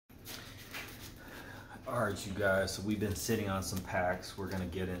Alright, you guys, so we've been sitting on some packs. We're gonna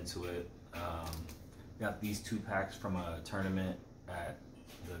get into it. Got these 2 packs from a tournament at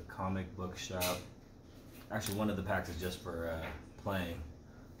the comic book shop. Actually, one of the packs is just for playing.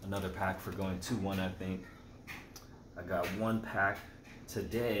 Another pack for going 2-1, I think. I got 1 pack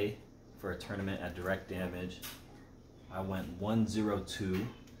today for a tournament at Direct Damage. I went 1-0-2,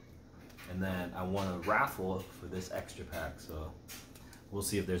 and then I won a raffle for this extra pack, so we'll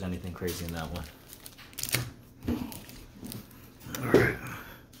see if there's anything crazy in that one. Alright.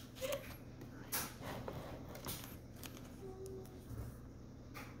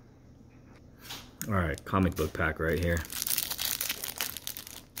 Alright, comic book pack right here.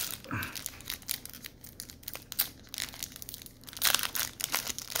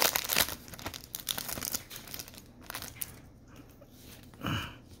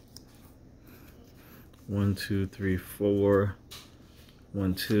 One, two, three, 4.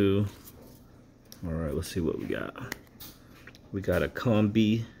 1, 2. All right, let's see what we got. We got a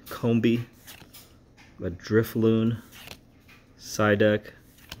Combi, a Drifloon, Psyduck,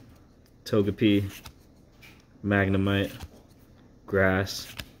 Togepi, Magnemite, Grass,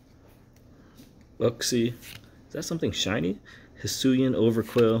 Uxie. Is that something shiny? Hisuian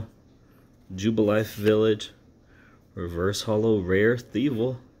Overquill, Jubilife Village, Reverse Hollow Rare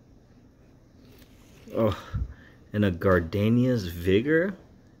Thievul. Oh, and a Gardenia's Vigor.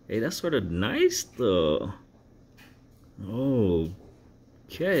 Hey, that's sort of nice though. Oh,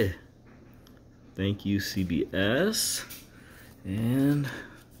 okay. Thank you, CBS. And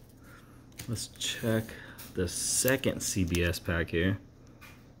let's check the second CBS pack here.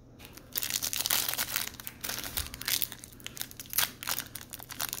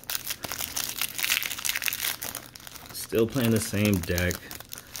 Still playing the same deck.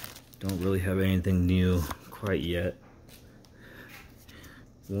 Don't really have anything new quite yet.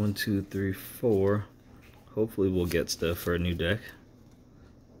 1, 2, 3, 4. Hopefully we'll get stuff for a new deck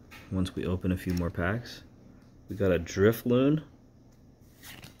once we open a few more packs. We got a Drifloon,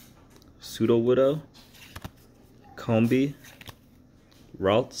 Pseudo-Widow, Combi,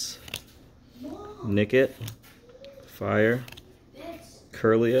 Ralts, Nickit, Fire,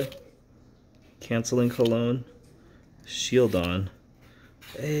 Curlia, Canceling Cologne, Shieldon,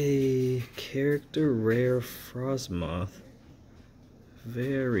 a character rare Frostmoth.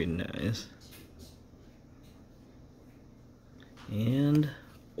 Very nice. And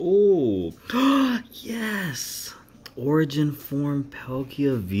oh, yes! Origin Form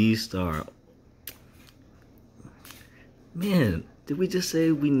Palkia V-Star. Man, did we just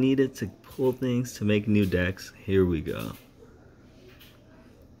say we needed to pull things to make new decks? Here we go.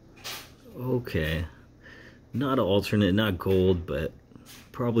 Okay. Not an alternate, not gold, but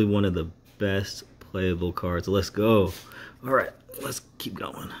probably one of the best playable cards. Let's go. Alright, let's keep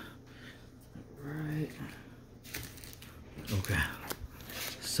going. Alright. Okay.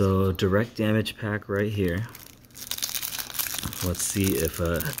 So, Direct Damage pack right here. Let's see if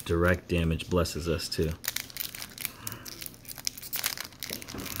Direct Damage blesses us too.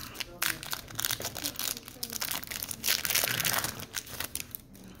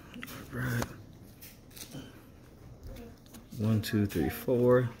 Alright. 1, 2, 3,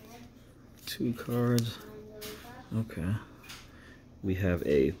 4. 2 cards. Okay. We have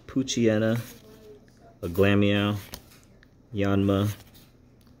a Poochyena, a Glameow, Yanma,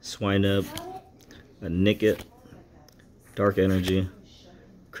 Swinub, a Nickit, Dark Energy,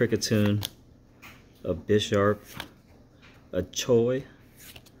 Kricketune, a Bisharp, a Choi.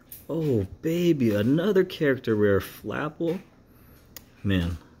 Oh baby, another character rare Flapple.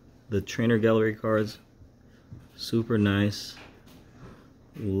 Man, the trainer gallery cards, super nice.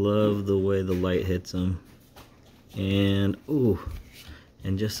 Love the way the light hits them. And ooh,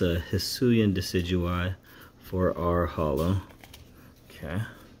 and just a Hisuian Decidueye for our holo. Okay.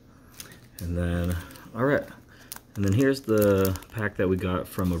 And then, alright. And then here's the pack that we got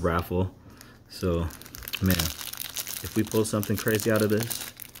from a raffle. So, man, if we pull something crazy out of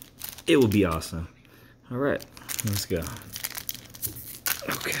this, it will be awesome. Alright, let's go.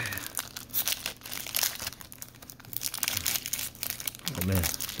 Okay. Oh man,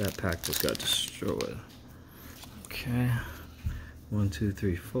 that pack just got destroyed. Okay. 1, 2,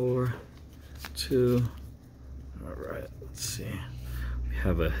 3, 4. 2. Alright, let's see. We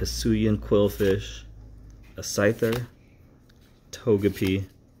have a Hisuian Quillfish, a Scyther, Togepi,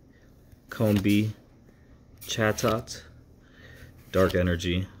 Combi, Chatot, Dark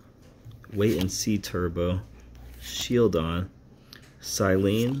Energy, Wait and See Turbo, Shieldon,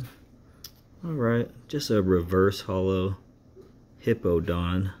 Silene. Alright, just a reverse holo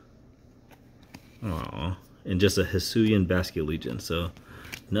Hippowdon. Aww. And just a Hisuian Basculegion. So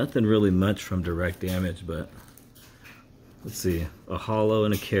Nothing really much from direct damage, but let's see. A holo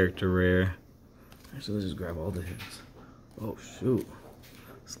and a character rare. Actually, let's just grab all the hits. Oh, shoot.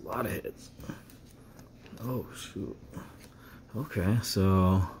 It's a lot of hits. Oh, shoot. Okay,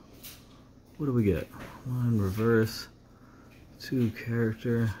 so what do we get? 1 reverse, 2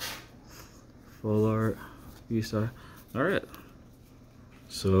 character, full art, V-Star. All right.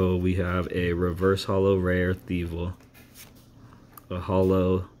 So we have a reverse holo rare Thievel, a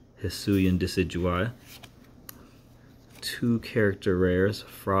holo Hisuian Decidueye, 2 character rares,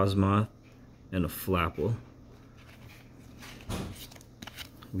 Frostmoth, and a Flapple.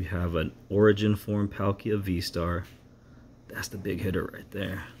 We have an Origin Form Palkia V-Star. That's the big hitter right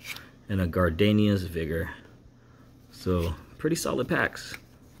there. And a Gardenia's Vigor. So, pretty solid packs.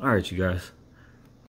 Alright, you guys.